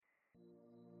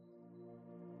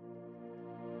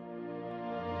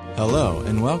Hello,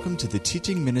 and welcome to the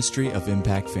teaching ministry of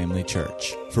Impact Family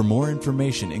Church. For more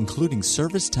information, including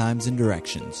service times and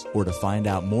directions, or to find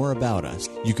out more about us,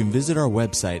 you can visit our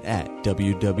website at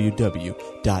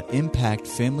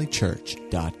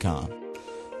www.impactfamilychurch.com.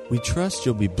 We trust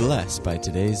you'll be blessed by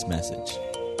today's message.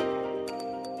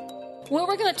 Well,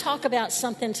 we're going to talk about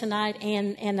something tonight,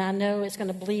 and I know it's going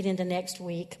to bleed into next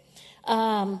week.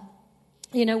 We're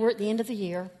at the end of the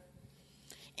year,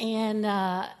 and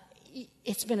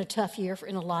it's been a tough year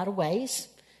in a lot of ways.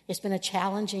 It's been a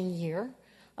challenging year.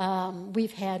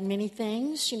 We've had many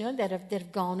things, that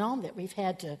have gone on that we've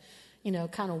had to,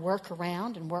 kind of work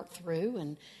around and work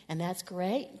through, and that's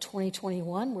great.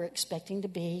 2021, we're expecting to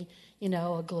be,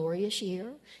 a glorious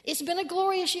year. It's been a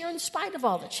glorious year in spite of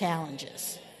all the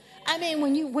challenges. I mean,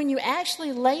 when you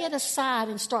actually lay it aside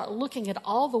and start looking at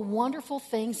all the wonderful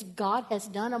things God has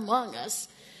done among us,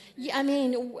 I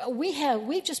mean,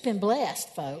 we've just been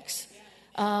blessed, folks,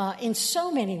 in so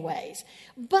many ways.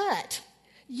 But,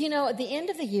 at the end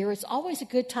of the year, it's always a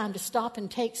good time to stop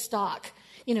and take stock,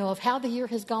 of how the year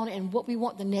has gone and what we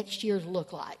want the next year to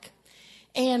look like.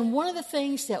 And one of the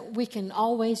things that we can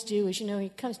always do is,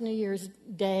 it comes New Year's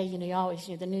Day, you always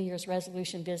do the New Year's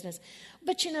resolution business.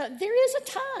 But, there is a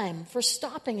time for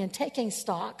stopping and taking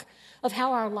stock of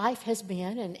how our life has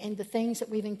been and the things that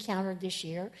we've encountered this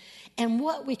year and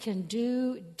what we can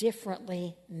do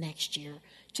differently next year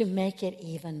to make it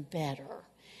even better.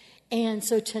 And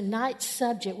so tonight's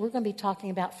subject, we're going to be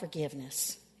talking about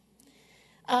forgiveness.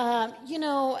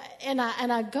 And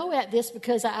I go at this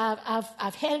because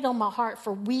I've had it on my heart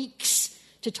for weeks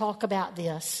to talk about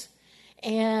this.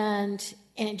 And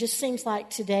it just seems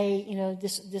like today,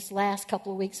 this last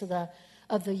couple of weeks of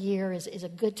the year is a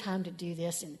good time to do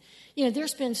this. And,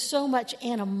 there's been so much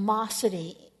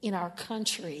animosity in our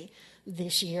country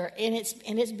this year, and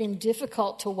it's been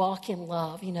difficult to walk in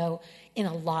love, in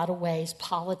a lot of ways.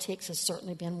 Politics has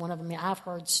certainly been one of them. I've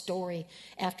heard story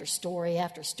after story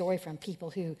after story from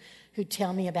people who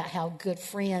tell me about how good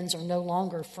friends are no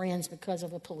longer friends because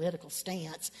of a political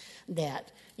stance.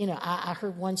 That, I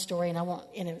heard one story,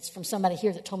 and it's from somebody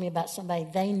here that told me about somebody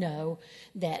they know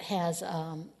that has,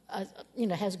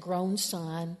 has grown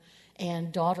son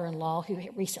and daughter-in-law who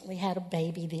recently had a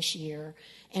baby this year.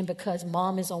 And because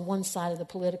mom is on one side of the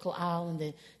political aisle and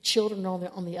the children are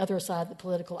on the other side of the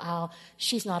political aisle,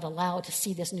 she's not allowed to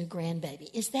see this new grandbaby.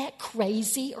 Is that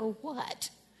crazy or what?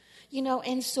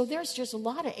 And so there's just a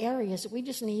lot of areas that we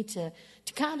just need to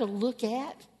kind of look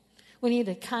at. We need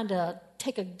to kind of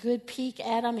take a good peek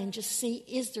at them and just see,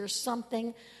 is there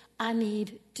something I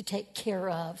need to take care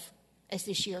of as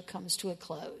this year comes to a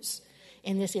close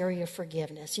in this area of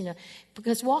forgiveness?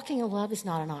 Because walking in love is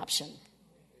not an option.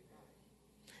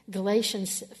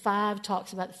 Galatians 5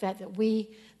 talks about the fact that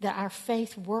our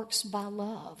faith works by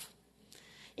love.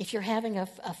 If you're having a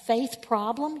faith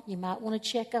problem, you might want to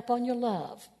check up on your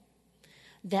love.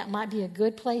 That might be a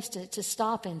good place to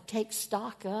stop and take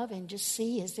stock of and just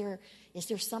see, is there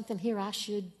something here I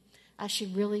should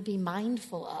really be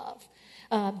mindful of?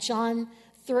 John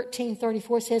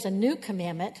 13:34 says, a new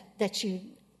commandment that you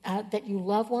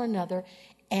love one another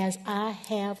as I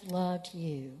have loved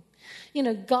you.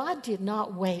 God did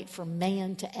not wait for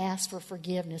man to ask for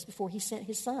forgiveness before he sent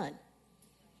his son.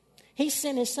 He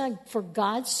sent his son, for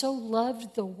God so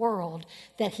loved the world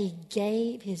that he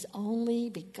gave his only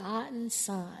begotten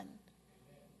son.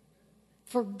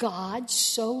 For God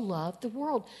so loved the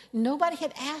world. Nobody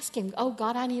had asked him, oh,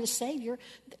 God, I need a Savior.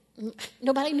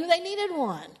 Nobody knew they needed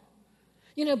one.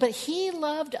 But he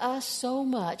loved us so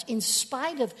much in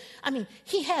spite of,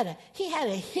 he had a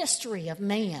history of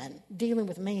man, dealing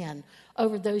with man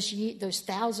over those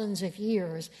thousands of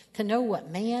years to know what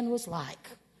man was like.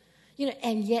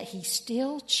 And yet he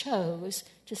still chose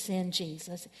to send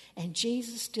Jesus, and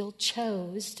Jesus still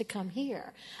chose to come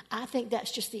here. I think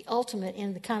that's just the ultimate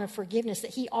in the kind of forgiveness that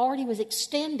he already was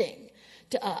extending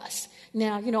to us.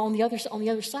 Now, on the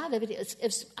other side of it,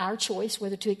 it's our choice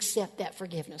whether to accept that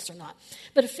forgiveness or not.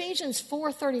 But Ephesians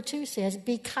 4:32 says,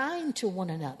 be kind to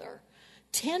one another,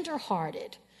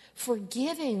 tender-hearted,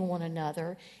 forgiving one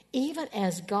another, even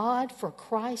as God, for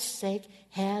Christ's sake,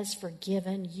 has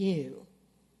forgiven you.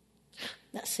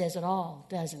 That says it all,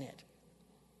 doesn't it?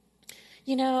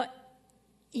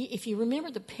 If you remember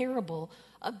the parable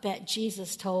that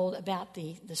Jesus told about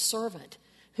the servant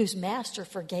whose master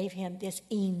forgave him this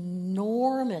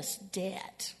enormous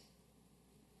debt.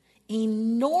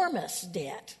 And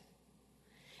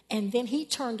then he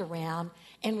turned around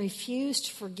and refused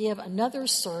to forgive another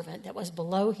servant that was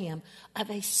below him of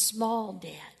a small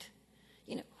debt.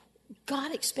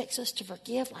 God expects us to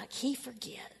forgive like he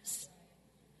forgives.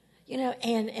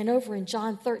 And over in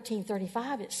John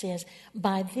 13:35 it says,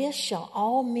 "By this shall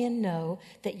all men know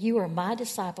that you are my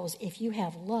disciples if you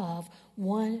have love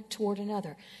one toward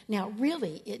another." Now,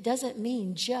 really, it doesn't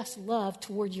mean just love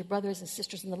toward your brothers and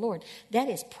sisters in the Lord. That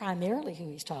is primarily who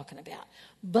he's talking about.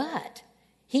 But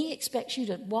he expects you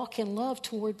to walk in love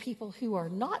toward people who are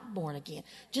not born again,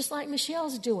 just like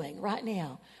Michelle's doing right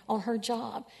now on her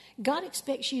job. God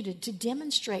expects you to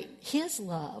demonstrate his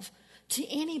love to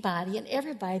anybody and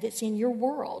everybody that's in your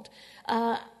world.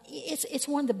 It's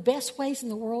one of the best ways in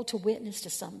the world to witness to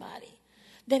somebody.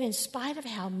 That in spite of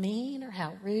how mean or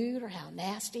how rude or how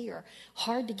nasty or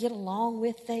hard to get along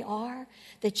with they are,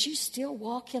 that you still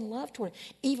walk in love toward them.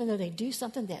 Even though they do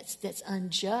something that's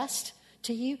unjust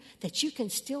to you, that you can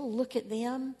still look at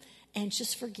them and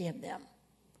just forgive them.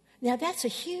 Now, that's a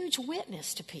huge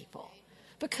witness to people.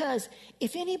 Because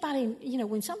if anybody,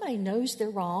 when somebody knows they're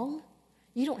wrong,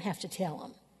 you don't have to tell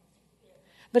them.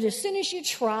 But as soon as you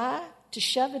try to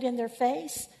shove it in their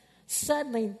face,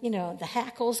 suddenly, the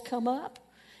hackles come up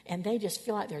and they just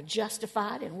feel like they're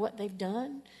justified in what they've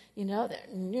done. It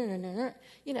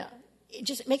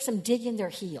just makes them dig in their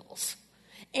heels.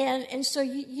 And so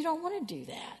you don't want to do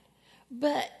that.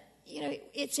 But,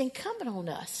 it's incumbent on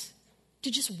us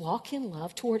to just walk in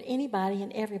love toward anybody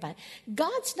and everybody.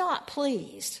 God's not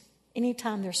pleased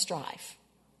anytime there's strife.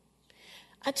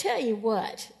 I tell you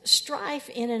what, strife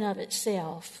in and of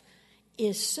itself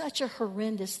is such a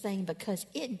horrendous thing because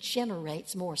it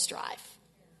generates more strife.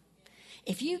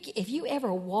 If you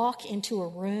ever walk into a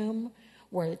room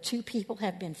where two people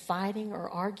have been fighting or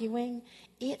arguing,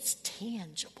 it's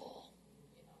tangible.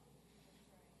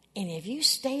 And if you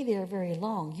stay there very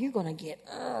long, you're going to get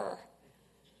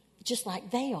just like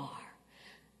they are.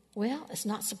 Well, it's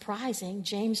not surprising.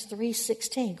 James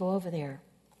 3:16, go over there.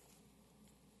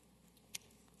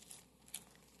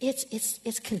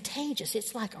 It's contagious.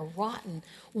 It's like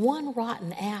one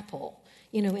rotten apple,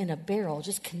 in a barrel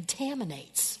just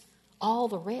contaminates all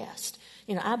the rest.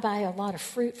 I buy a lot of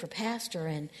fruit for Pastor,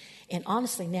 and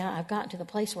honestly now I've gotten to the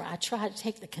place where I try to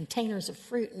take the containers of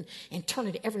fruit and turn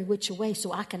it every which way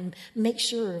so I can make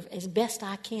sure as best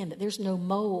I can that there's no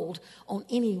mold on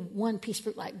any one piece of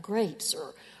fruit like grapes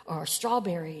or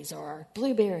strawberries or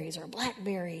blueberries or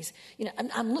blackberries.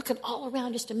 I'm looking all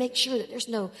around just to make sure that there's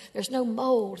no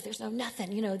mold, there's no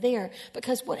nothing, there.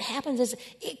 Because what happens is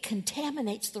it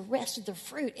contaminates the rest of the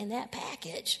fruit in that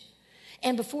package.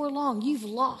 And before long, you've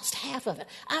lost half of it.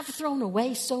 I've thrown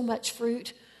away so much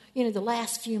fruit, the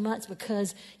last few months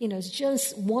because, it's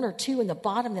just one or two in the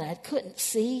bottom that I couldn't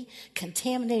see,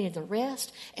 contaminated the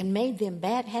rest and made them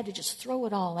bad, had to just throw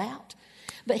it all out.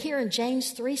 But here in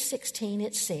James 3:16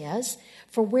 it says,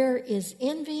 "For where is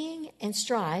envying and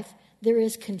strife, there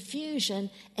is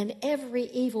confusion and every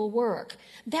evil work."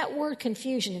 That word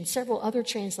confusion in several other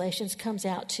translations comes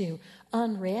out to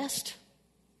unrest,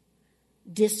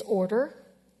 disorder,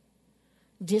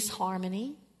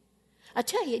 disharmony. I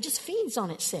tell you, it just feeds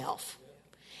on itself.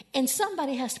 And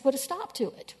somebody has to put a stop to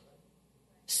it.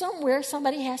 Somewhere,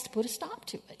 somebody has to put a stop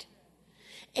to it.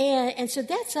 And so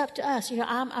that's up to us.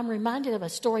 I'm reminded of a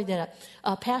story that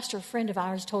a pastor friend of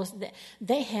ours told us that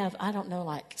they have,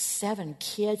 7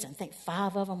 kids, and I think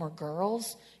 5 of them are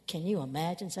girls. Can you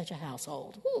imagine such a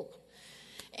household? Whew.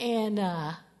 And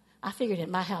I figured at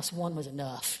my house 1 was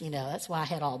enough. That's why I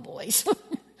had all boys.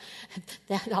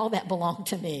 All that belonged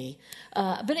to me.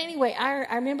 But anyway,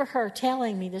 I remember her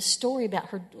telling me this story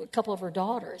about a couple of her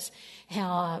daughters,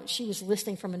 how she was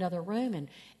listening from another room,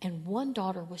 and one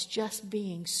daughter was just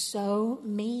being so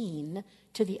mean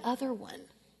to the other one.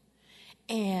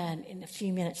 And a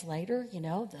few minutes later,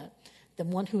 the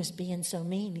one who was being so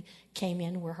mean came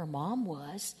in where her mom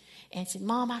was and said,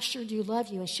 "Mom, I sure do love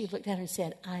you." And she looked at her and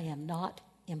said, "I am not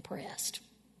impressed."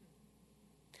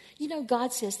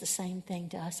 God says the same thing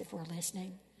to us if we're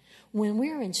listening. When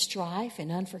we're in strife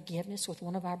and unforgiveness with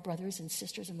one of our brothers and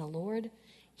sisters in the Lord,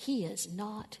 he is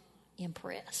not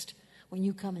impressed. When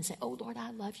you come and say, "Oh, Lord,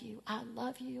 I love you, I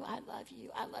love you, I love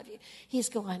you, I love you," he's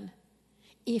going,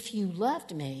 if you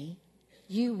loved me,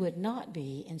 you would not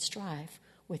be in strife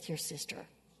with your sister.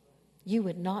 You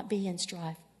would not be in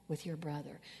strife with your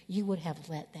brother. You would have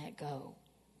let that go.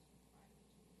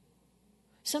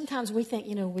 Sometimes we think,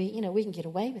 we can get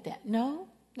away with that. No.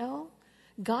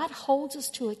 God holds us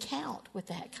to account with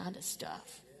that kind of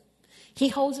stuff. He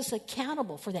holds us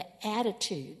accountable for the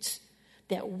attitudes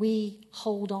that we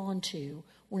hold on to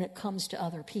when it comes to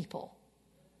other people.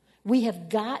 We have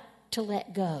got to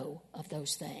let go of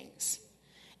those things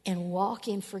and walk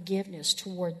in forgiveness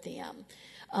toward them.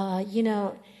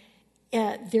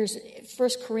 There's 1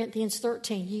 Corinthians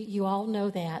 13. You all know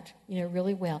that,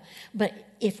 really well. But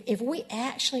if we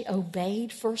actually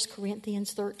obeyed 1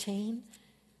 Corinthians 13,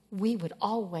 we would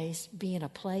always be in a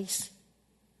place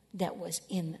that was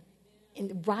in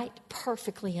right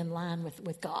perfectly in line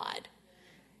with God.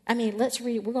 I mean, let's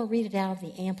read it. We're going to read it out of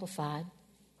the Amplified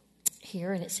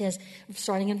here, and it says,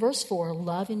 starting in verse 4,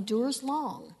 love endures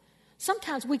long.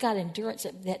 Sometimes we got endurance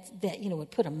that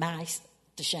would put a mice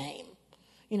to shame.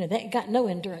 That got no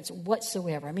endurance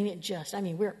whatsoever. I mean,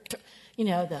 we're,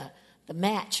 the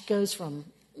match goes from,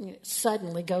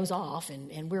 suddenly goes off,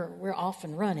 and we're off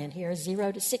and running here,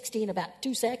 0 to 60 in about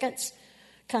 2 seconds,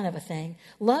 kind of a thing.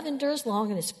 Love endures long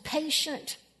and is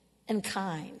patient and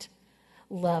kind.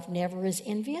 Love never is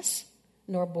envious,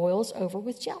 nor boils over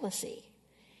with jealousy,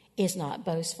 is not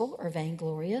boastful or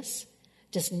vainglorious,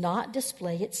 does not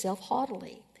display itself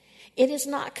haughtily. It is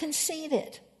not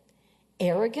conceited,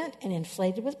 arrogant and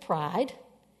inflated with pride.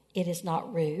 It is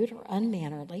not rude or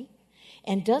unmannerly,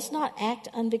 and does not act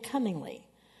unbecomingly.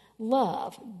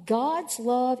 Love, God's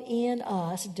love in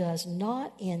us, does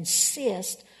not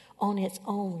insist on its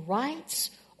own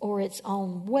rights or its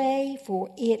own way, for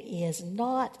it is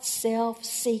not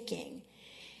self-seeking.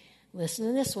 Listen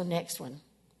to this one, next one.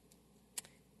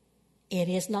 It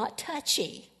is not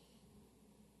touchy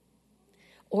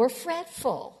or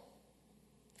fretful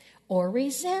or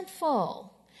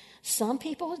resentful. Some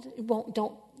people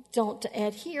don't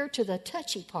adhere to the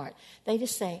touchy part. They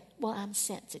just say, well, I'm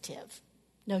sensitive.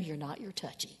 No, you're not. You're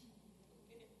touchy.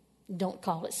 Don't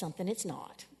call it something it's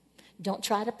not. Don't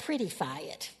try to prettify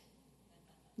it.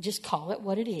 Just call it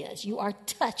what it is. You are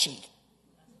touchy.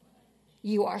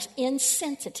 You are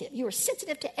insensitive. You are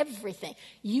sensitive to everything.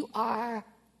 You are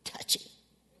touchy.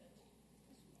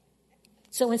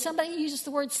 So when somebody uses the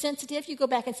word sensitive, you go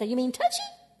back and say, you mean touchy?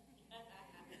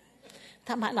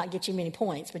 That might not get you many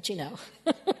points, but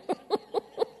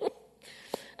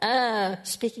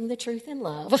speaking the truth in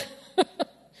love.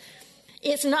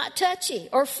 It's not touchy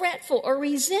or fretful or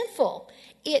resentful.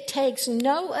 It takes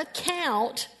no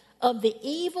account of the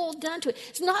evil done to it.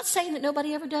 It's not saying that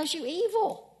nobody ever does you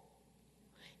evil.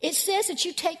 It says that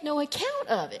you take no account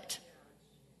of it.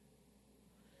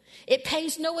 It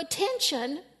pays no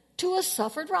attention to a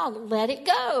suffered wrong. Let it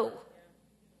go.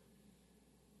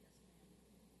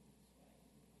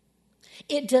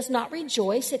 It does not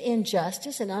rejoice at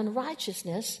injustice and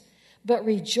unrighteousness, but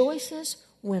rejoices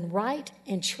when right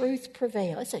and truth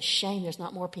prevail. It's a shame there's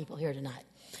not more people here tonight.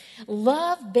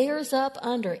 Love bears up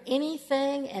under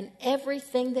anything and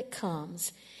everything that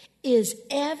comes, is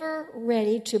ever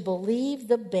ready to believe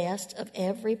the best of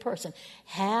every person.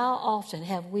 How often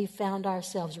have we found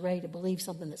ourselves ready to believe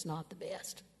something that's not the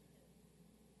best?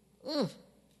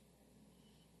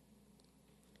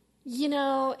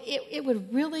 It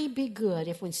would really be good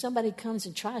if when somebody comes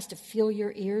and tries to fill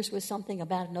your ears with something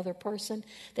about another person,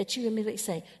 that you immediately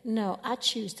say, no, I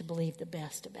choose to believe the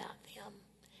best about them,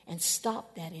 and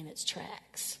stop that in its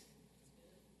tracks.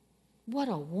 What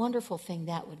a wonderful thing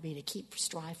that would be to keep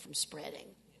strife from spreading.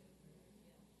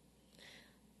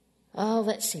 Oh,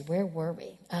 let's see, where were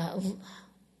we?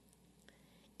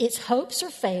 Its hopes are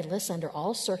fadeless under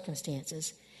all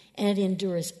circumstances, and it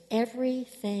endures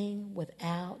everything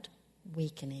without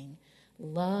weakening.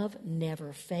 Love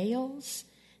never fails,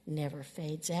 never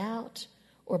fades out,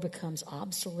 or becomes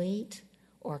obsolete,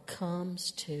 or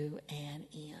comes to an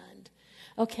end.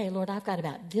 Okay, Lord, I've got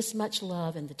about this much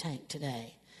love in the tank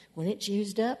today. When it's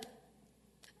used up,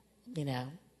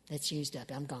 it's used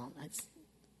up. I'm gone.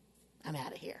 I'm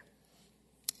out of here.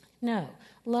 No,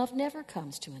 love never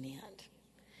comes to an end.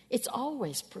 It's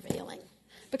always prevailing.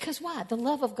 Because why? The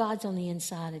love of God's on the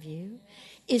inside of you.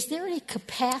 Is there any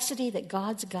capacity that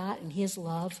God's got in His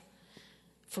love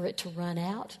for it to run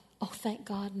out? Oh, thank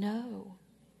God, no.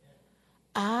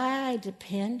 I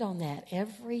depend on that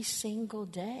every single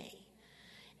day.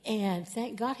 And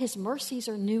thank God His mercies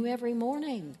are new every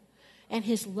morning. And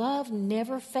His love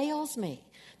never fails me.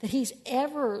 That His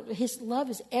love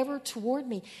is ever toward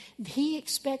me. He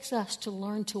expects us to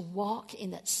learn to walk in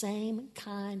that same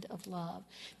kind of love,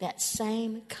 that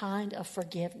same kind of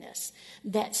forgiveness,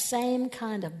 that same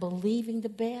kind of believing the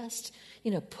best,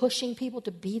 pushing people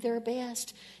to be their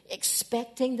best,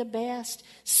 expecting the best,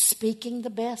 speaking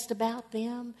the best about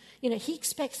them. He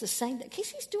expects the same thing.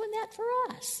 He's doing that for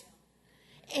us.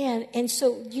 And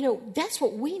so, that's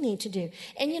what we need to do.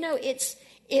 And,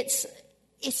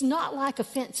 it's not like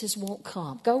offenses won't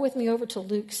come. Go with me over to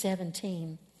Luke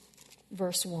 17,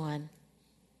 verse 1.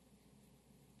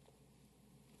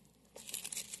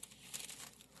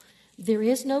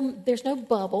 There's no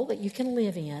bubble that you can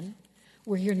live in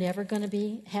where you're never going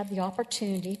to have the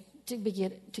opportunity to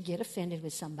get offended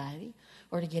with somebody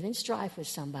or to get in strife with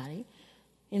somebody.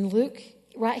 In Luke,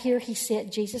 right here,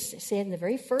 Jesus said in the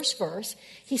very first verse,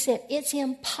 he said, it's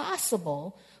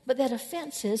impossible, but that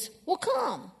offenses will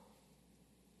come.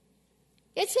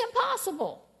 It's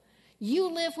impossible.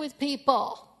 You live with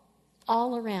people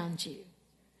all around you.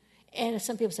 And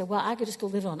some people say, well, I could just go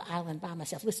live on an island by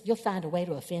myself. Listen, you'll find a way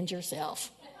to offend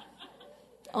yourself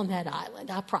on that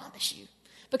island, I promise you.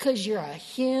 Because you're a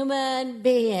human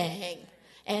being.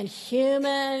 And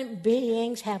human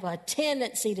beings have a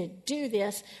tendency to do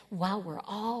this while we're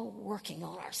all working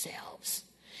on ourselves.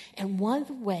 And one of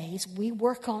the ways we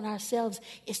work on ourselves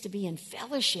is to be in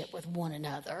fellowship with one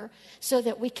another so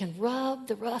that we can rub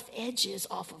the rough edges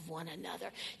off of one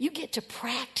another. You get to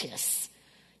practice,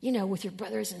 with your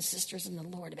brothers and sisters in the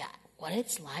Lord about what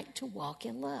it's like to walk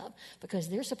in love, because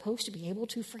they're supposed to be able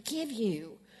to forgive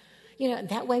you.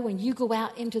 That way when you go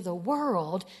out into the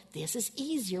world, this is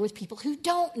easier with people who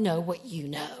don't know what you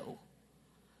know.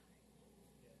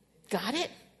 Got it?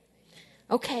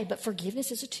 Okay, but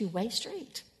forgiveness is a two-way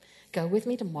street. Go with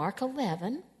me to Mark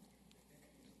 11.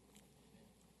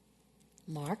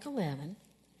 Mark 11.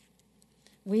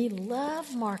 We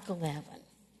love Mark 11.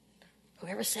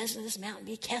 Whoever says to this mountain,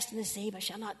 be cast in the sea, but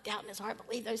shall not doubt in his heart,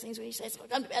 believe those things when he says will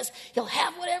come to pass, he'll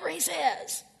have whatever he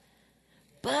says.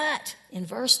 But in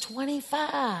verse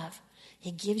 25, he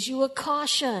gives you a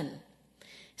caution. It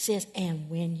says,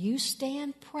 and when you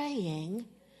stand praying,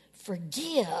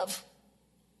 forgive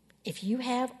if you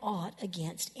have aught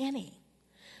against any,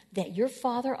 that your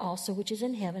Father also which is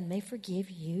in heaven may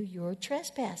forgive you your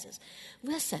trespasses.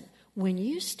 Listen, when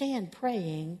you stand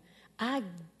praying, I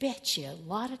bet you a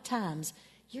lot of times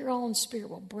your own spirit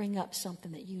will bring up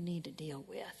something that you need to deal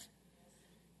with.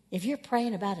 If you're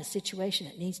praying about a situation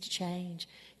that needs to change,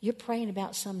 you're praying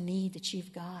about some need that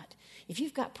you've got. If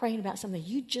you've got praying about something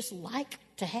you just like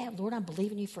to have, Lord, I'm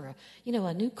believing you for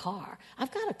a new car.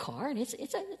 I've got a car and it's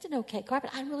an okay car,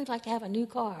 but I'd really like to have a new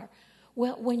car.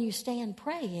 Well, when you stand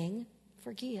praying,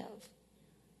 forgive.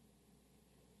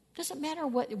 Doesn't matter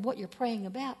what you're praying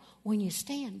about when you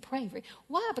stand praying.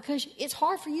 Why? Because it's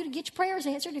hard for you to get your prayers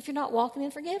answered if you're not walking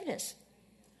in forgiveness.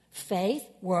 Faith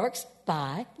works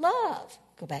by love.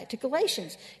 Go back to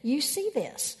Galatians. You see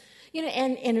this.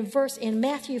 And in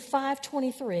Matthew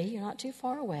 5:23, you're not too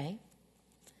far away.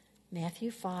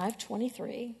 Matthew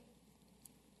 5:23.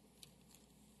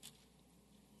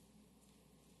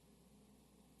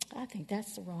 I think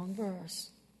that's the wrong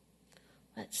verse.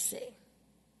 Let's see.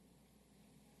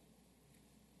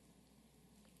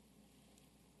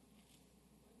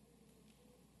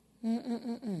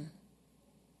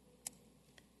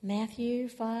 Matthew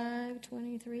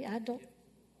 5:23. I don't.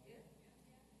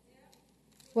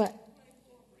 What?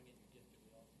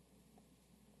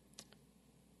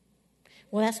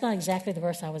 Well, that's not exactly the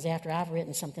verse I was after. I've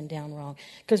written something down wrong.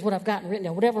 Because what I've gotten written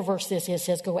down, whatever verse this is,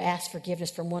 says, go ask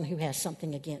forgiveness from one who has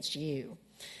something against you.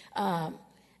 And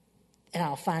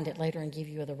I'll find it later and give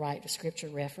you the right scripture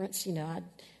reference. I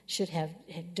should have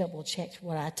double-checked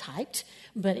what I typed.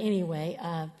 But anyway,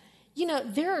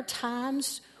 there are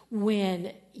times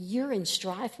when you're in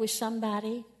strife with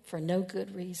somebody for no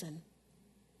good reason.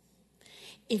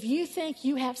 If you think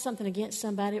you have something against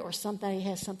somebody or somebody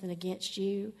has something against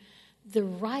you, the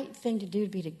right thing to do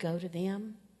would be to go to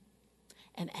them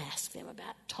and ask them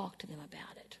talk to them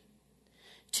about it.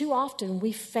 Too often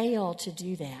we fail to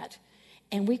do that,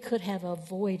 and we could have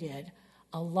avoided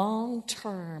a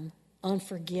long-term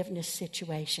unforgiveness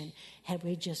situation had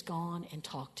we just gone and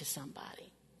talked to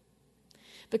somebody.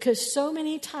 Because so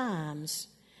many times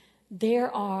there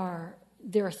are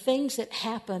things that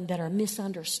happen that are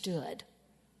misunderstood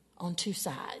on two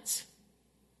sides.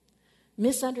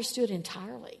 Misunderstood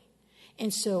entirely.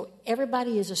 And so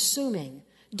everybody is assuming.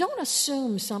 Don't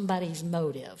assume somebody's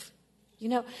motive.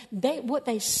 What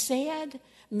they said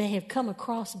may have come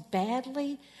across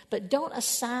badly, but don't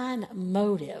assign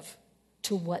motive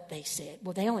to what they said.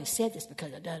 Well, they only said this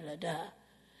because of da-da-da.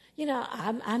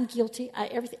 I'm guilty.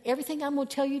 Everything I'm going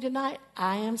to tell you tonight,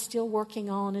 I am still working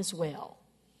on as well.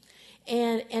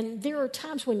 And there are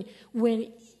times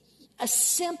when a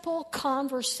simple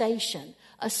conversation,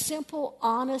 a simple,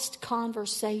 honest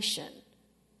conversation,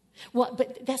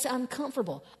 but that's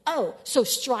uncomfortable. Oh, so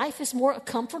strife is more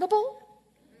comfortable?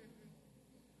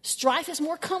 Strife is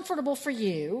more comfortable for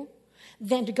you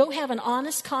than to go have an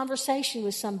honest conversation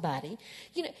with somebody.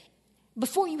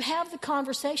 Before you have the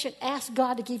conversation, ask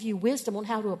God to give you wisdom on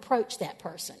how to approach that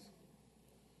person.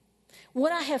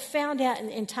 What I have found out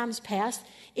in times past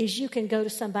is you can go to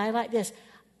somebody like this.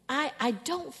 I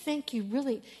don't think you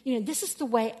really, this is the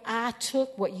way I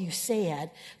took what you said,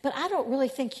 but I don't really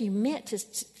think you meant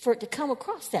for it to come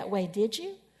across that way, did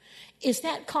you? Is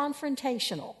that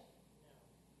confrontational?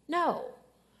 No.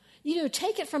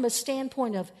 Take it from a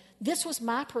standpoint of, this was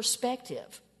my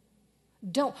perspective.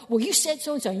 You said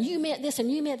so-and-so, and you meant this,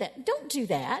 and you meant that. Don't do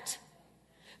that.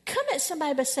 Come at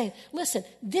somebody by saying, listen,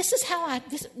 this is how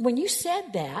when you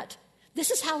said that, this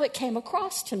is how it came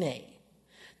across to me.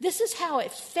 This is how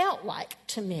it felt like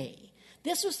to me.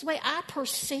 This was the way I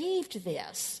perceived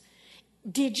this.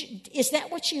 Is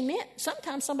that what you meant?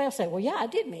 Sometimes somebody will say, well, yeah, I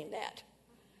did mean that.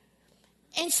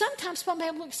 And sometimes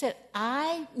somebody looks at,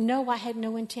 I know I had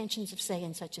no intentions of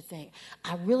saying such a thing.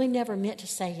 I really never meant to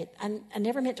say it. I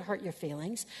never meant to hurt your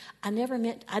feelings. I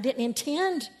didn't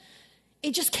intend.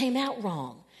 It just came out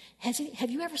wrong. Have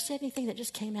you ever said anything that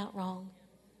just came out wrong?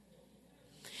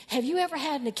 Have you ever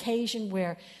had an occasion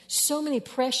where so many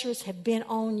pressures have been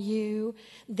on you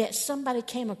that somebody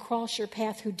came across your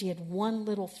path who did one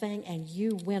little thing and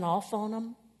you went off on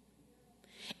them?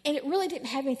 And it really didn't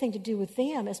have anything to do with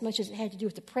them as much as it had to do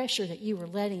with the pressure that you were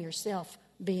letting yourself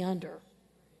be under.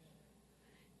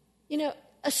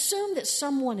 Assume that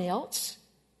someone else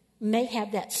may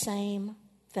have that same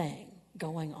thing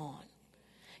going on.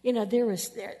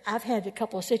 I've had a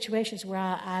couple of situations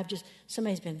where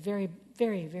somebody's been very,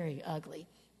 very, very ugly,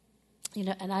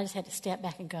 and I just had to step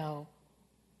back and go,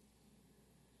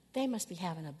 they must be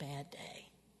having a bad day.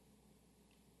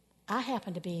 I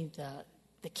happen to be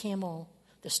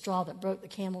the straw that broke the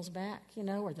camel's back,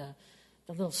 or the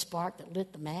little spark that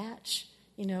lit the match,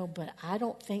 but I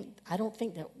don't think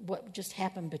that what just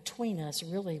happened between us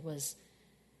really was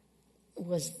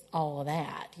all of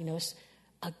that, It's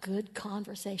a good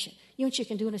conversation. You know what you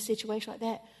can do in a situation like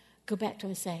that? Go back to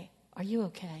him and say, are you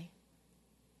okay?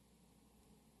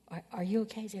 Are you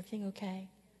okay? Is everything okay?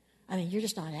 I mean, you're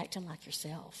just not acting like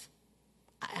yourself.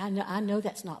 I know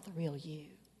that's not the real you.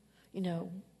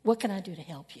 What can I do to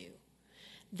help you?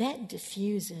 That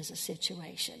diffuses a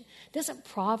situation. Doesn't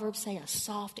Proverbs say a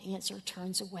soft answer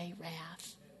turns away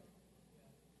wrath?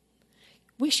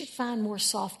 We should find more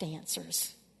soft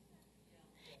answers.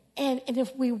 And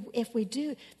if we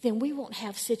do, then we won't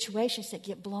have situations that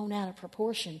get blown out of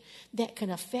proportion that can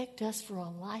affect us for a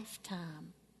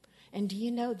lifetime. And do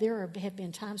you know there have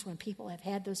been times when people have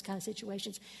had those kind of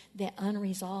situations that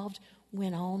unresolved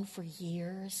went on for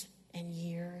years and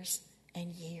years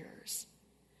and years.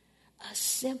 A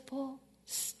simple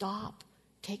stop,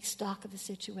 take stock of the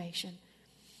situation,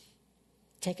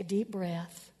 take a deep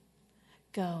breath,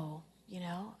 go,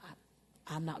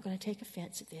 I'm not going to take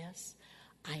offense at this.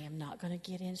 I am not going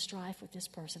to get in strife with this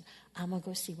person. I'm going to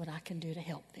go see what I can do to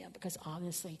help them because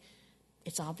obviously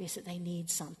it's obvious that they need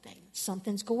something.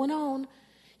 Something's going on.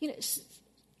 It's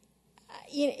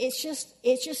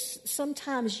just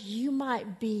sometimes you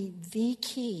might be the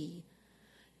key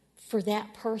for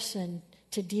that person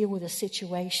to deal with a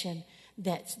situation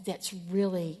that's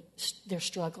really they're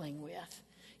struggling with.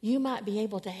 You might be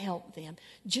able to help them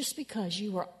just because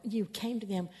you came to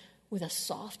them with a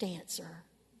soft answer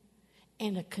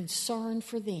and a concern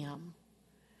for them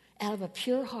out of a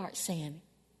pure heart saying,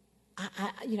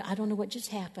 I don't know what just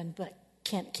happened, but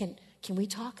can we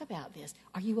talk about this?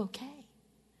 Are you okay?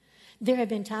 There have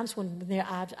been times when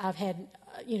I've had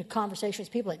conversations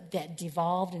with people that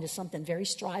devolved into something very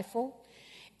strifeful,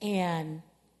 and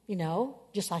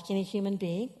just like any human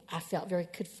being, I felt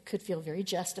could feel very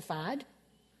justified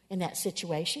in that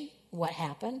situation. What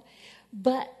happened?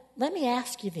 But let me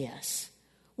ask you this: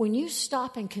 when you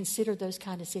stop and consider those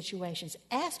kind of situations,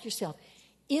 ask yourself,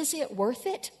 is it worth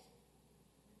it?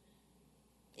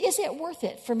 Is it worth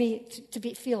it for me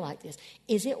to feel like this?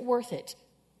 Is it worth it?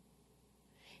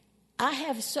 I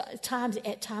have at times,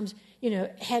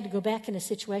 had to go back in a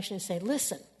situation and say,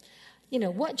 listen,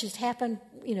 what just happened,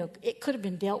 it could have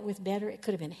been dealt with better. It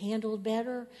could have been handled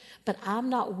better. But I'm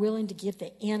not willing to give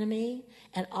the enemy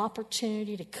an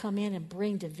opportunity to come in and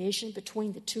bring division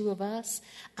between the two of us.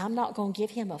 I'm not going to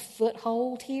give him a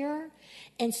foothold here.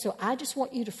 And so I just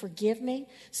want you to forgive me.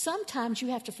 Sometimes you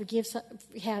have to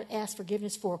ask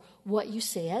forgiveness for what you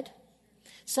said.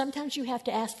 Sometimes you have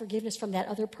to ask forgiveness from that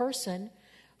other person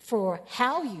for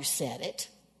how you said it.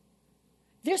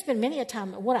 There's been many a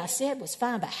time what I said was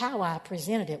fine, but how I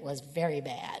presented it was very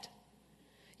bad.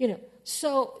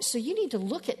 So you need to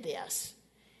look at this.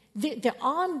 The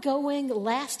ongoing,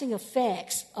 lasting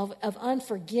effects of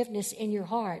unforgiveness in your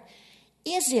heart,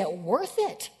 is it worth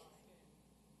it?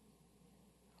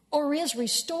 Or is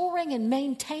restoring and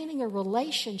maintaining a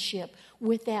relationship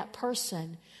with that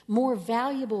person more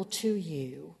valuable to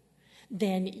you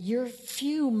than your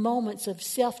few moments of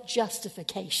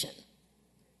self-justification?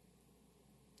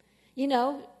 You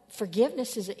know,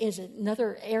 forgiveness is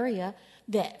another area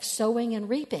that sowing and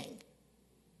reaping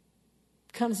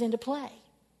comes into play.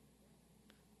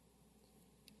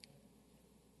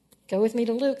 Go with me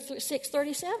to Luke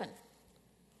 6:37.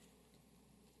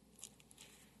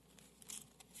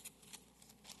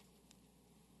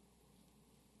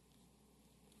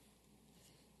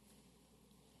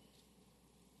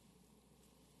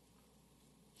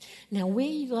 Now,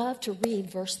 we love to read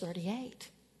verse 38.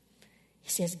 He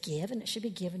says, give, and it should be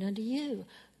given unto you.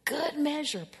 Good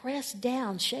measure, pressed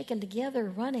down, shaken together,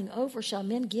 running over, shall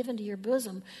men give into your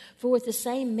bosom. For with the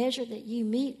same measure that you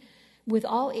meet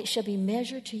withal, it shall be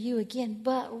measured to you again.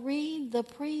 But read the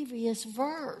previous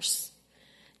verse.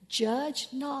 Judge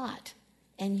not,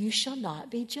 and you shall not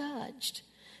be judged.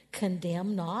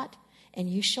 Condemn not, and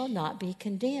you shall not be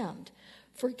condemned.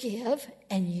 Forgive,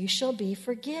 and you shall be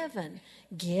forgiven.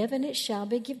 Give, and it shall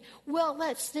be given. Well,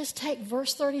 let's just take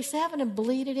verse 37 and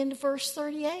bleed it into verse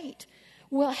 38.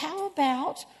 Well, how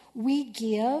about we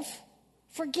give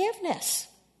forgiveness?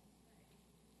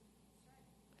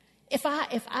 If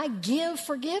I give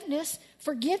forgiveness,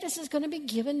 forgiveness is going to be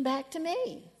given back to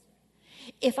me.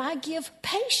 If I give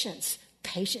patience,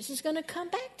 patience is going to come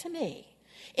back to me.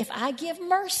 If I give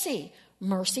mercy,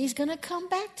 mercy is going to come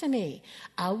back to me.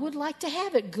 I would like to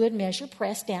have it good measure,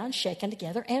 pressed down, shaken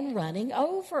together, and running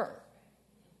over.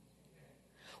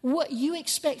 What you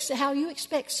expect, how you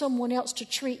expect someone else to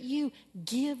treat you,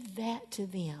 give that to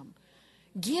them.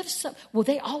 Give some. Well,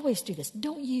 they always do this.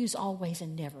 Don't use always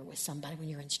and never with somebody when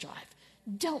you're in strife.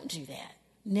 Don't do that.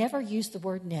 Never use the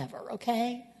word never,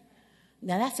 okay?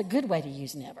 Now, that's a good way to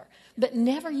use never. But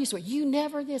never use what you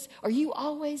never this or you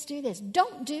always do this.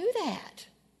 Don't do that.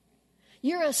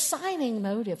 You're assigning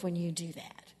motive when you do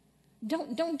that.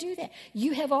 Don't do that.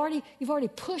 You've already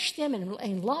pushed them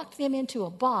and locked them into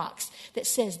a box that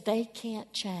says they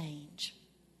can't change.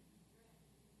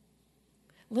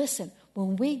 Listen,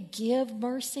 when we give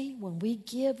mercy, when we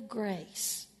give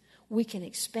grace, we can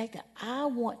expect that I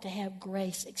want to have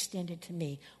grace extended to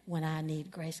me when I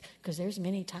need grace, because there's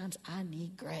many times I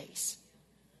need grace.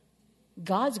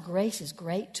 God's grace is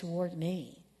great toward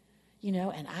me. You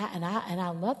know, and I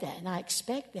love that, and I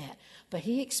expect that. But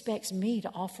He expects me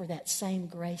to offer that same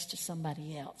grace to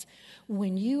somebody else.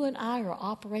 When you and I are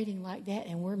operating like that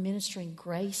and we're ministering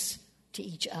grace to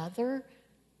each other,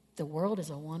 the world is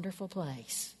a wonderful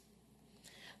place.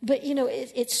 But, you know,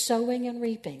 it's sowing and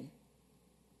reaping.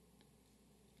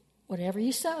 Whatever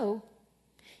you sow,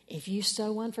 if you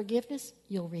sow unforgiveness,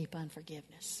 you'll reap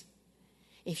unforgiveness.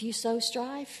 If you sow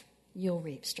strife, you'll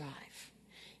reap strife.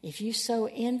 If you sow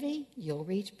envy, you'll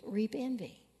reap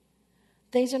envy.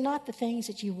 These are not the things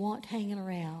that you want hanging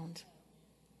around.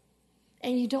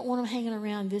 And you don't want them hanging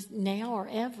around this now or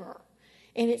ever.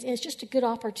 And it's just a good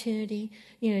opportunity,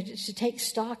 you know, to take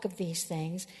stock of these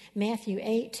things. Matthew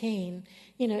 18,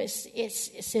 you know, it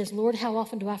says, Lord, how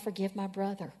often do I forgive my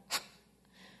brother?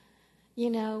 You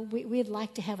know, we'd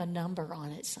like to have a number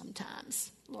on it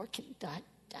sometimes. Lord, I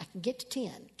can get to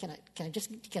 10. Can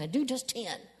I do just 10?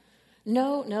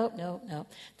 No.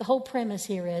 The whole premise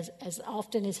here is, as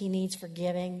often as he needs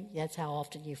forgiving, that's how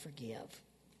often you forgive.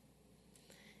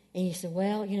 And you say,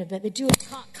 well, you know, they do it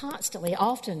constantly,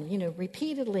 often, you know,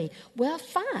 repeatedly. Well,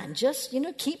 fine, just, you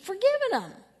know, keep forgiving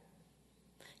them.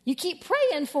 You keep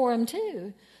praying for them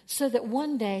too, so that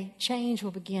one day change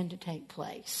will begin to take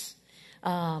place.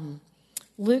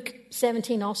 Luke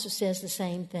 17 also says the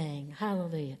same thing.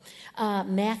 Hallelujah.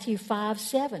 Matthew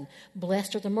 5:7.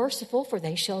 Blessed are the merciful, for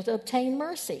they shall obtain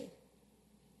mercy.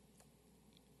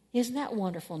 Isn't that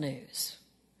wonderful news?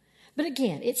 But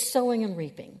again, it's sowing and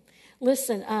reaping.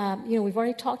 Listen, you know, we've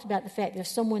already talked about the fact that if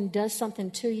someone does something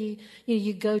to you, you know,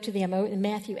 you go to them. In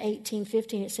Matthew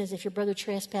 18:15, it says, if your brother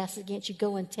trespasses against you,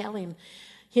 go and tell him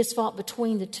his fault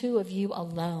between the two of you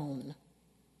alone.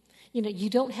 You know, you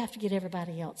don't have to get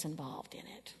everybody else involved in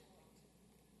it.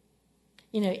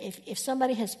 You know, if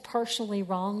somebody has personally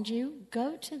wronged you,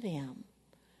 go to them.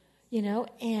 You know,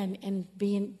 and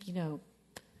be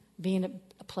in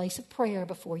a place of prayer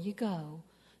before you go,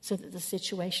 so that the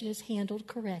situation is handled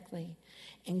correctly,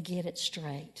 and get it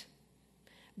straight.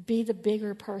 Be the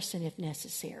bigger person if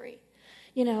necessary.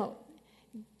 You know,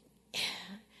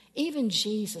 even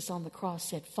Jesus on the cross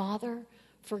said, Father,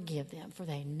 forgive them, for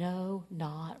they know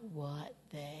not what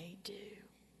they do.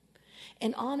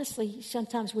 And honestly,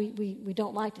 sometimes we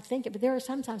don't like to think it, but there are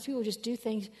sometimes people just do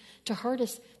things to hurt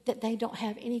us that they don't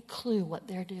have any clue what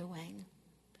they're doing.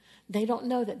 They don't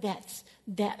know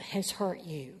that has hurt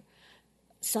you.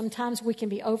 Sometimes we can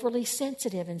be overly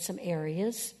sensitive in some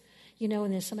areas.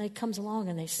 And then somebody comes along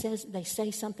and they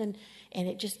say something, and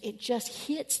it just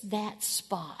hits that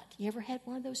spot. You ever had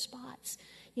one of those spots?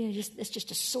 It's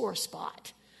just a sore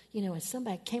spot. And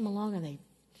somebody came along and they,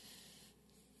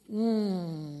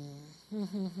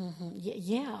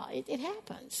 yeah, it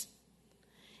happens.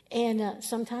 And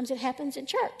sometimes it happens in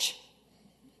church.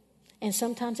 And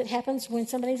sometimes it happens when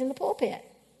somebody's in the pulpit.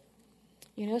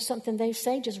 Something they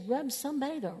say just rubs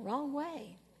somebody the wrong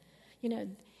way.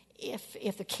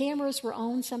 If the cameras were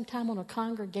on sometime on a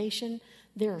congregation,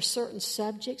 there are certain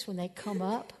subjects when they come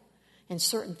up and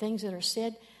certain things that are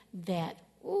said that,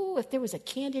 if there was a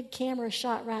candid camera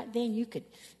shot right then, you could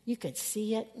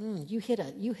see it. You hit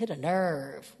a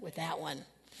nerve with that one.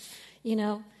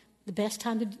 The best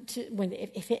time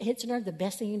if it hits a nerve, the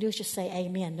best thing you can do is just say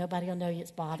amen. Nobody will know it's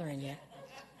bothering you.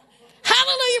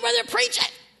 Hallelujah, brother, preach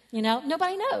it.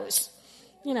 Nobody knows.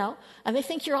 And they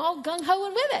think you're all gung-ho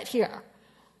and with it here.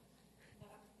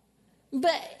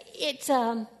 But it's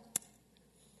not,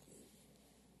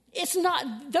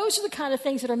 those are the kind of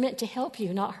things that are meant to help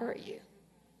you, not hurt you.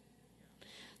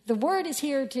 The word is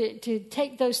here to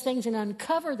take those things and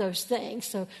uncover those things.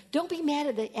 So don't be mad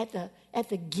at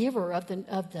the giver of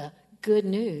the good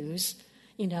news,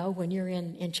 when you're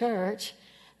in church.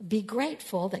 Be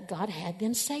grateful that God had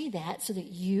them say that so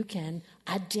that you can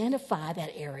identify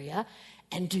that area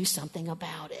and do something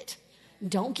about it.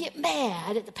 Don't get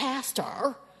mad at the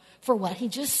pastor for what he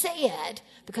just said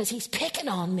because he's picking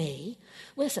on me.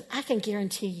 Listen, I can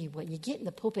guarantee you when you get in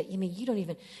the pulpit, you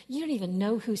don't even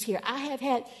know who's here. I have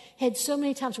had so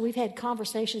many times where we've had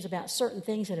conversations about certain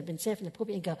things that have been said from the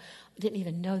pulpit and go, I didn't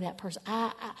even know that person.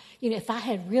 If I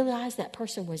had realized that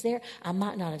person was there, I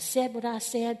might not have said what I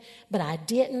said, but I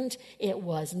didn't. It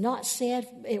was not said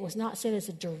as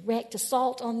a direct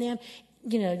assault on them.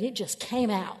 It just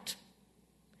came out.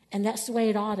 And that's the way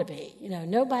it ought to be.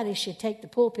 Nobody should take the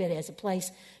pulpit as a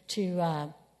place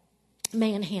to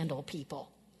manhandle people,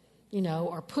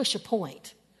 or push a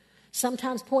point.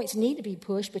 Sometimes points need to be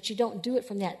pushed, but you don't do it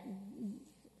for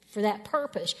that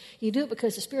purpose. You do it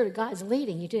because the Spirit of God is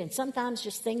leading you to. And sometimes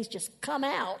things just come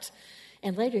out,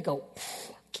 and later you go, I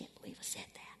can't believe I said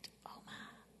that. Oh my.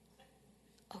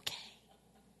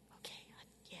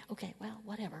 Okay, well,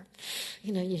 whatever.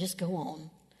 You just go on.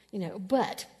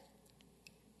 But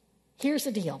here's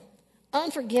the deal.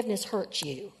 Unforgiveness hurts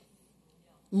you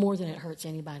more than it hurts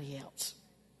anybody else.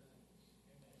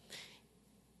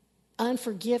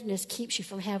 Unforgiveness keeps you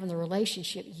from having the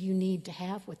relationship you need to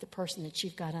have with the person that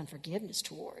you've got unforgiveness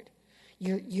toward.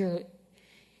 You're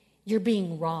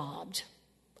being robbed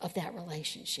of that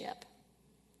relationship.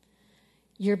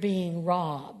 You're being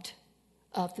robbed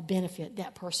of the benefit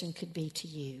that person could be to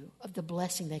you, of the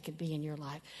blessing they could be in your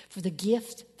life, for the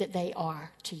gift that they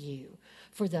are to you,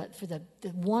 for the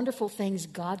wonderful things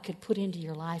God could put into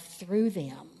your life through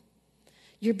them.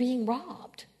 You're being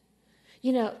robbed.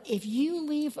 If you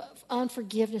leave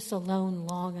unforgiveness alone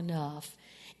long enough,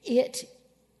 it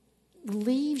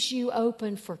leaves you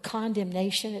open for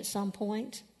condemnation at some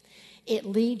point. It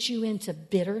leads you into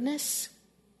bitterness.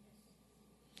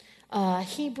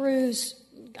 Hebrews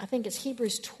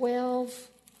 12.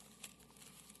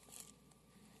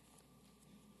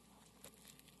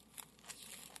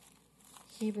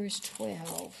 Hebrews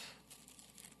 12.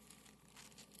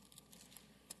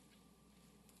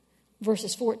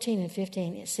 Verses 14 and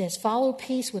 15, it says, "Follow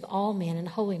peace with all men and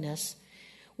holiness,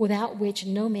 without which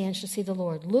no man shall see the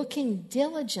Lord. Looking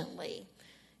diligently,"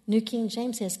 New King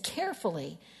James says,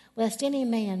 "carefully, lest any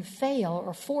man fail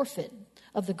or forfeit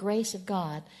of the grace of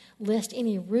God, lest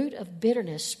any root of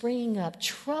bitterness springing up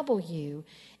trouble you,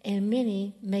 and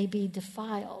many may be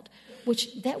defiled."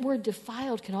 Which, that word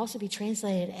defiled can also be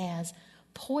translated as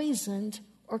poisoned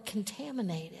or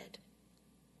contaminated.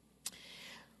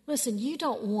 Listen, you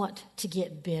don't want to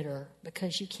get bitter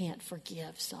because you can't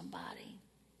forgive somebody.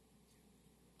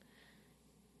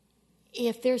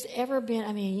 If there's ever been,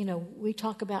 we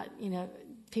talk about,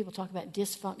 people talk about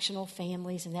dysfunctional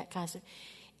families and that kind of stuff.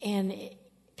 And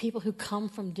people who come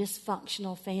from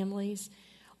dysfunctional families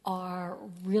are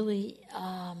really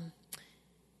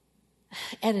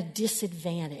at a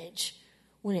disadvantage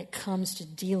when it comes to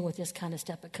dealing with this kind of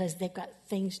stuff because they've got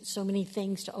so many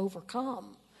things to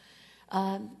overcome.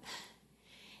 And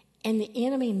the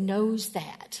enemy knows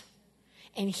that,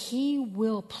 and he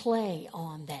will play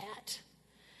on that.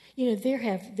 There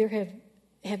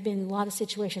have been a lot of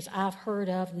situations I've heard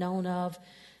of, known of,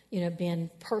 been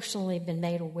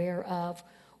made aware of,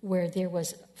 where there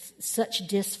was such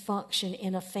dysfunction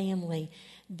in a family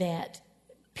that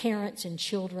parents and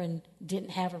children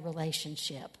didn't have a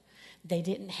relationship. They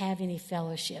didn't have any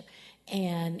fellowship,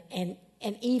 and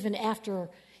even after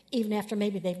even after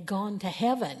maybe they've gone to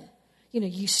heaven,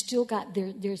 you still got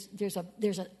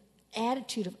there's an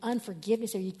attitude of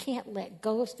unforgiveness there. You can't let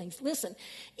go of things. Listen,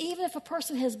 even if a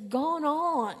person has gone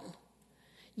on,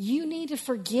 you need to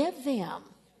forgive them.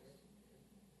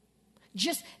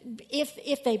 Just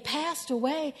if they passed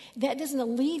away, that doesn't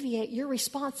alleviate your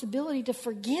responsibility to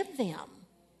forgive them.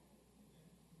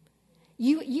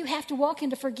 You have to walk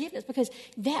into forgiveness, because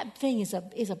that thing is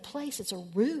a place, it's a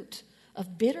root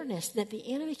of bitterness that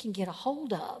the enemy can get a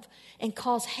hold of and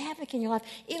cause havoc in your life.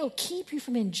 It'll keep you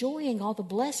from enjoying all the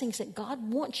blessings that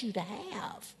God wants you to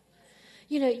have.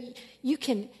 You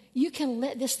can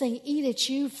let this thing eat at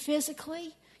you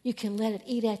physically. You can let it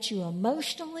eat at you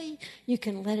emotionally. You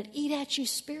can let it eat at you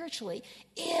spiritually.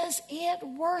 Is it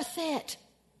worth it?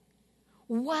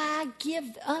 Why give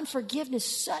unforgiveness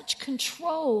such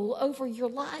control over your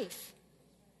life?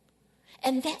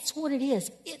 And that's what it is.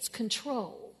 It's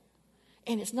control.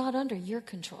 And it's not under your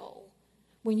control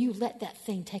when you let that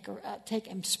thing take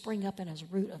and spring up in a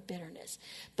root of bitterness.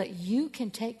 But you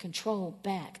can take control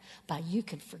back by you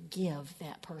can forgive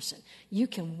that person. You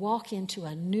can walk into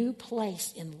a new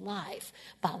place in life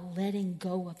by letting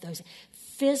go of those.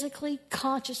 Physically,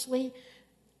 consciously,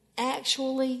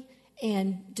 actually,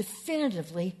 and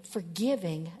definitively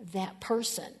forgiving that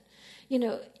person.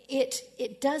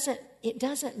 It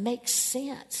doesn't make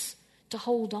sense to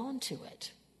hold on to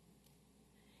it.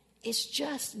 It's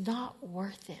just not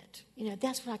worth it.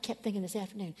 That's what I kept thinking this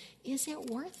afternoon. Is it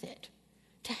worth it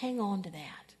to hang on to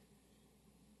that?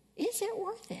 Is it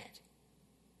worth it?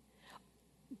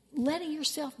 Letting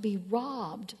yourself be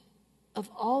robbed of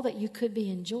all that you could be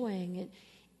enjoying,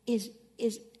 is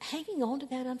hanging on to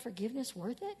that unforgiveness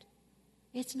worth it?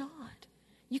 It's not.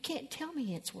 You can't tell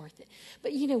me it's worth it.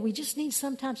 But we just need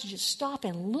sometimes to just stop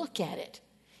and look at it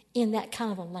in that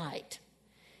kind of a light.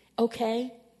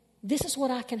 Okay? This is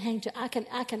what I can hang to. I can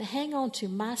hang on to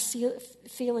my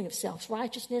feeling of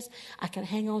self-righteousness. I can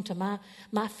hang on to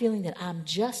my feeling that I'm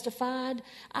justified.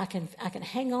 I can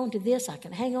hang on to this. I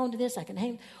can hang on to this.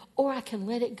 Or I can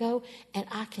let it go and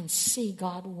I can see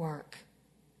God work.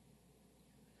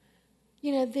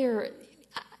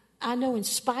 I know in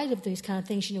spite of these kind of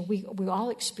things, we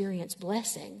all experience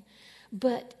blessing,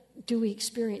 but do we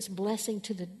experience blessing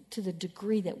to the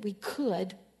degree that we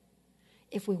could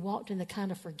if we walked in the kind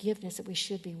of forgiveness that we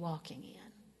should be walking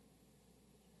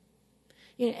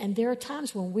in? And there are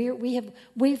times when we've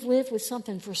lived with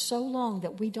something for so long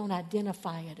that we don't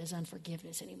identify it as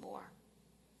unforgiveness anymore.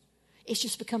 It's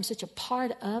just become such a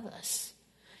part of us,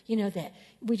 that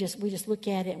we just look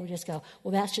at it and we just go,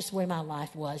 well, that's just the way my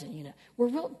life was. And, we're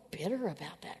real bitter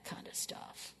about that kind of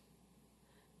stuff.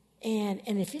 And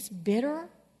if it's bitter,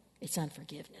 it's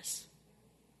unforgiveness.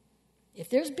 If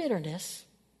there's bitterness,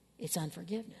 it's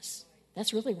unforgiveness.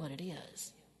 That's really what it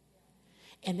is.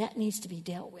 And that needs to be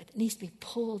dealt with. It needs to be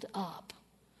pulled up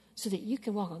so that you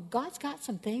can walk on. God's got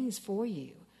some things for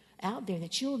you out there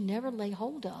that you'll never lay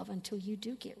hold of until you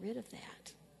do get rid of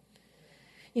that.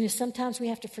 Sometimes we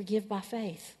have to forgive by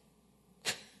faith.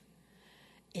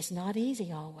 It's not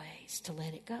easy always to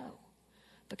let it go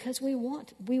because we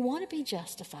want to be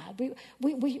justified.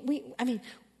 When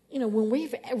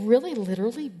we've really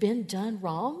literally been done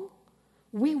wrong,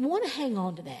 we want to hang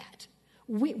on to that.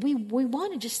 We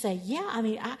want to just say,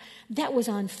 that was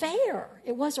unfair.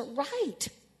 It wasn't right.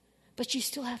 But you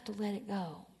still have to let it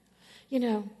go.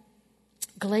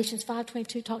 Galatians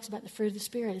 5:22 talks about the fruit of the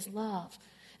Spirit is love.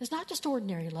 It's not just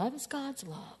ordinary love, it's God's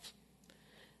love.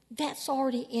 That's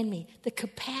already in me. The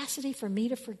capacity for me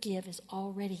to forgive is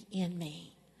already in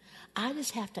me. I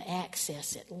just have to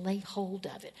access it, lay hold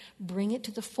of it, bring it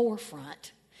to the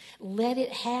forefront. Let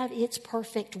it have its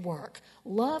perfect work.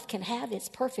 Love can have its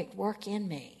perfect work in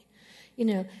me.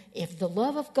 If the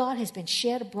love of God has been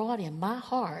shed abroad in my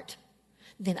heart,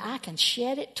 then I can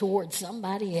shed it towards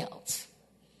somebody else.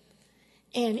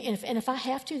 And if I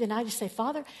have to, then I just say,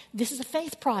 Father, this is a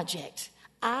faith project.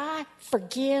 I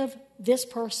forgive this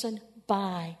person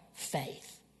by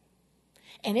faith.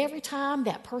 And every time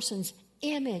that person's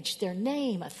image, their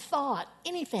name, a thought,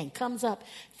 anything comes up,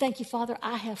 thank you, Father,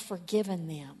 I have forgiven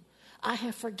them. I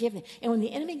have forgiven. And when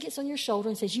the enemy gets on your shoulder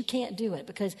and says, you can't do it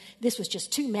because this was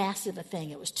just too massive a thing,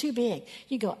 it was too big,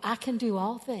 you go, I can do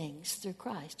all things through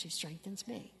Christ who strengthens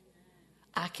me.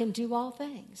 I can do all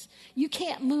things. You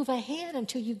can't move ahead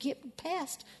until you get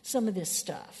past some of this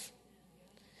stuff.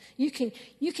 You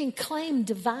can claim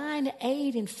divine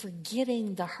aid in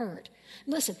forgetting the hurt.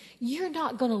 Listen, you're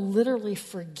not going to literally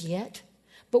forget,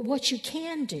 but what you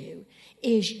can do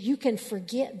is you can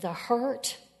forget the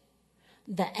hurt,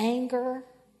 the anger,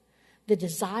 the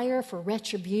desire for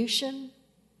retribution.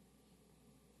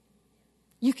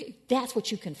 That's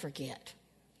what you can forget.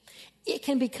 It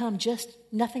can become just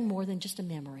nothing more than just a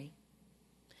memory.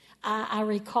 I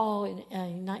recall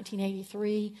in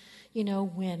 1983,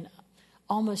 when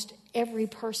almost every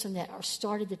person that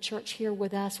started the church here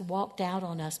with us walked out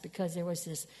on us because there was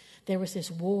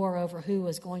this war over who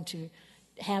was going to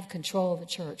have control of the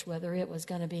church, whether it was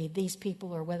going to be these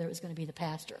people or whether it was going to be the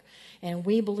pastor. And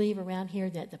we believe around here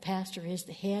that the pastor is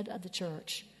the head of the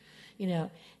church.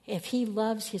 If he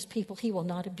loves his people, he will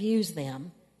not abuse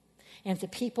them. And if the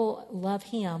people love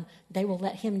him, they will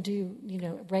let him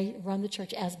run the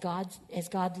church as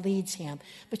God leads him.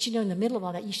 But in the middle of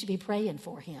all that, you should be praying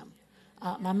for him.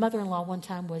 My mother-in-law one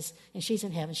time was, and she's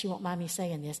in heaven, she won't mind me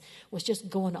saying this, was just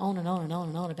going on and on and on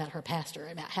and on about her pastor,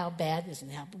 about how bad this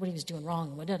and what he was doing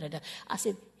wrong. And I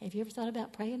said, have you ever thought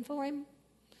about praying for him?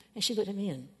 And she looked at me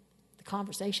and the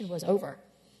conversation was over.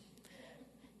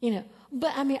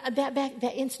 But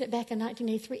that incident back in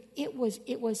 1983, it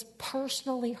was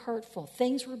personally hurtful.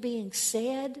 Things were being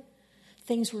said,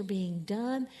 things were being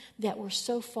done that were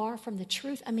so far from the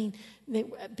truth. They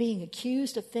were being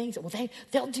accused of things that, well,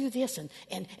 they'll do this and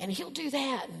he'll do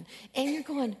that, and you're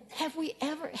going, have you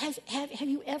ever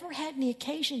had any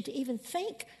occasion to even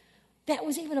think that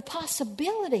was even a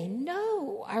possibility?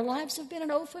 No, our lives have been an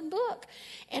open book.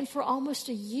 And for almost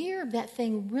a year, that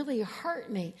thing really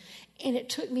hurt me. And it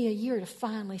took me a year to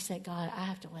finally say, God, I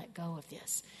have to let go of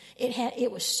this.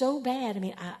 It was so bad.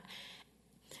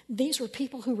 These were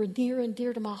people who were near and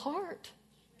dear to my heart,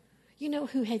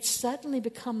 who had suddenly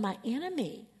become my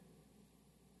enemy.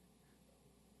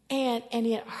 And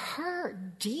it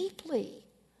hurt deeply.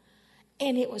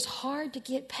 And it was hard to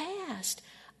get past.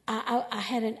 I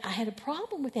had a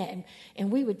problem with that,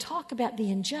 and we would talk about the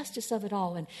injustice of it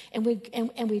all, and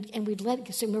we'd let it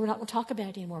go. So we're not going to talk about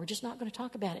it anymore. We're just not going to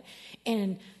talk about it.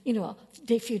 And a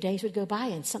few days would go by,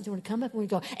 and something would come up, and we'd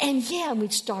go, and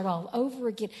we'd start all over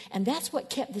again. And that's what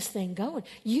kept this thing going.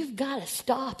 You've got to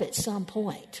stop at some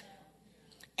point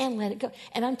and let it go.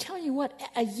 And I'm telling you what,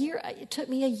 it took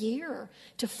me a year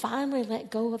to finally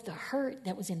let go of the hurt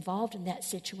that was involved in that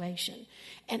situation.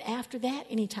 And after that,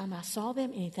 anytime I saw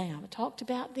them, anytime I talked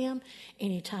about them,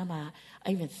 anytime I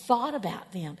even thought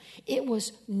about them, it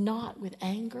was not with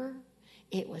anger,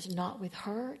 it was not with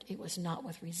hurt, it was not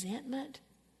with resentment.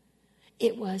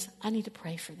 It was, I need to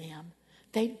pray for them.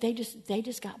 They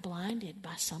just got blinded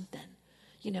by something,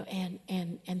 and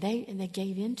they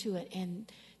gave into it, and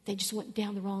they just went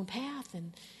down the wrong path.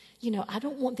 And, I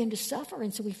don't want them to suffer.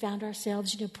 And so we found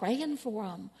ourselves, praying for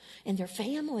them and their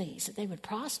families, that they would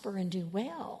prosper and do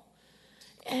well.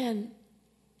 And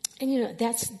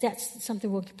that's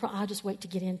something I'll just wait to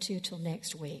get into till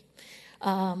next week.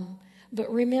 But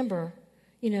remember,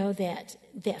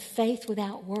 that faith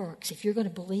without works, if you're going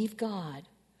to believe God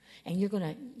and you're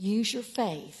going to use your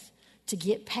faith to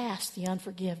get past the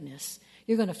unforgiveness,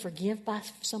 you're going to forgive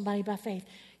somebody by faith,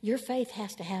 your faith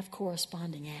has to have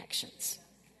corresponding actions.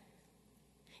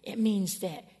 It means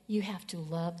that you have to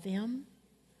love them,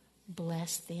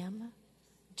 bless them,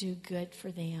 do good for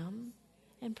them,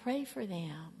 and pray for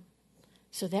them.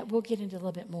 So that we'll get into a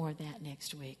little bit more of that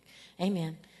next week.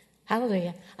 Amen.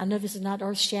 Hallelujah. I know this is not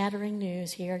earth-shattering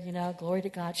news here, glory to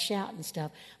God, shout and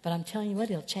stuff. But I'm telling you what,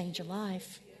 it'll change your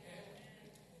life.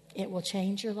 It will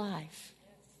change your life.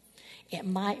 It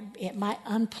might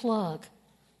unplug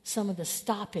some of the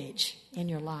stoppage in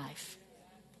your life.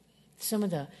 Some of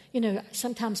the,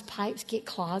 sometimes pipes get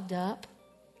clogged up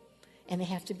and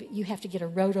you have to get a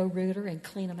Roto-Rooter and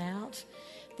clean them out.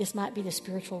 This might be the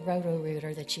spiritual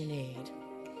Roto-Rooter that you need.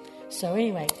 So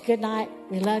anyway, good night.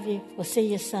 We love you. We'll see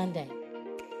you Sunday.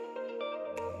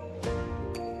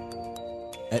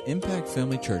 At Impact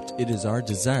Family Church, it is our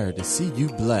desire to see you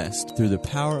blessed through the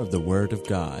power of the Word of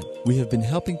God. We have been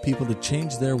helping people to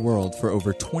change their world for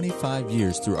over 25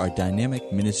 years through our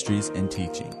dynamic ministries and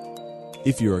teaching.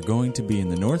 If you are going to be in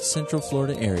the North Central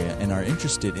Florida area and are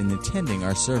interested in attending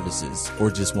our services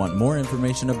or just want more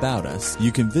information about us,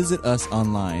 you can visit us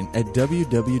online at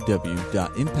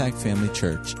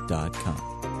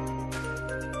www.impactfamilychurch.com.